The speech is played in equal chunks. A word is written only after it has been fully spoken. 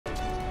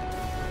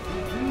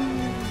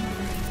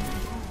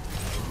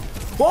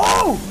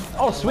Whoa!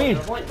 Oh, sweet.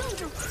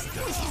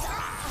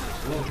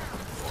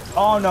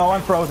 Oh no,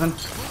 I'm frozen.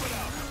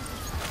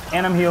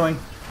 And I'm healing.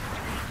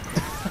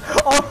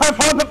 Oh, I'm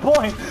on the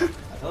point.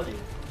 I told you.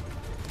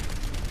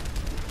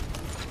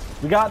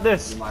 We got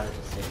this. You might have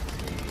just saved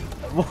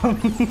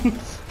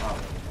this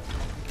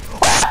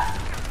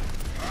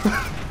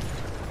game.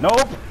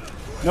 Nope.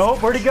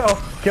 Nope, where'd he go?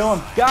 Kill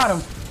him. Got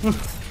him.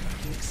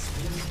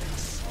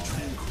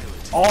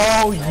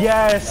 Oh,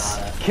 yes.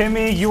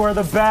 Kimmy, you are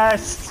the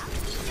best.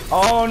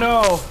 Oh,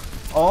 no.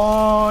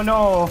 Oh,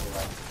 no.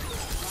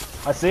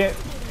 I see it.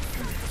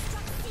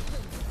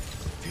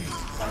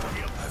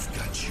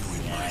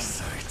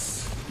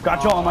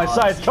 Got you on my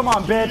sights. Come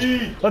on,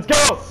 bitch. Let's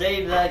go.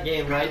 Save that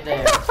game right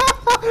there.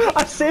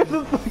 I saved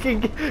the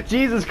fucking...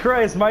 Jesus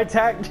Christ, my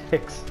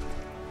tactics.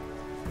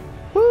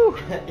 Woo.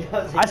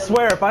 I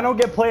swear, if I don't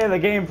get play of the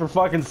game for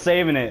fucking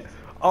saving it.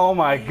 Oh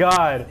my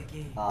god.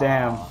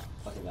 Damn.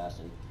 Fucking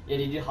Bastion. Yeah,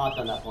 dude, you hopped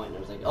on that point and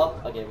I was like,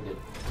 oh, okay, we're good.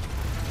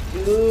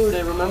 Dude,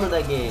 I remember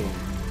that game.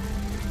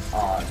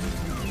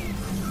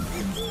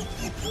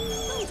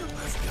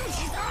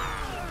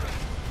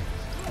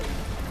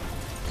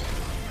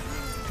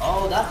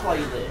 Oh, that's why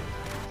you lived.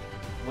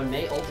 When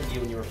May ulted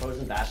you and you were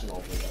frozen, Bastion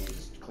ulted and you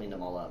just cleaned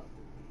them all up.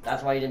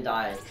 That's why you didn't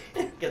die.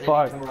 Because they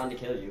didn't come around to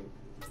kill you.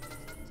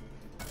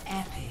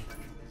 Epic.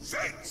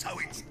 That's how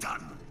it's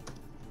done.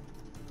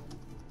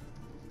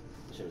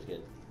 This shit was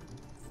good.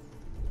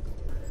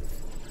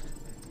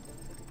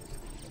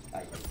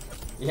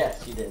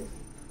 Yes, you did.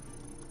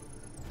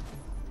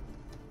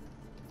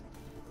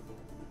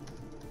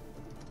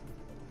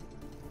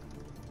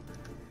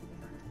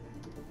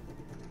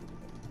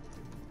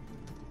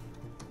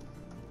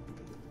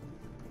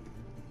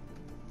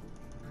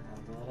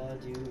 How about I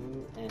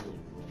do anyway?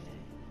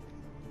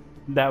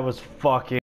 That was fucking...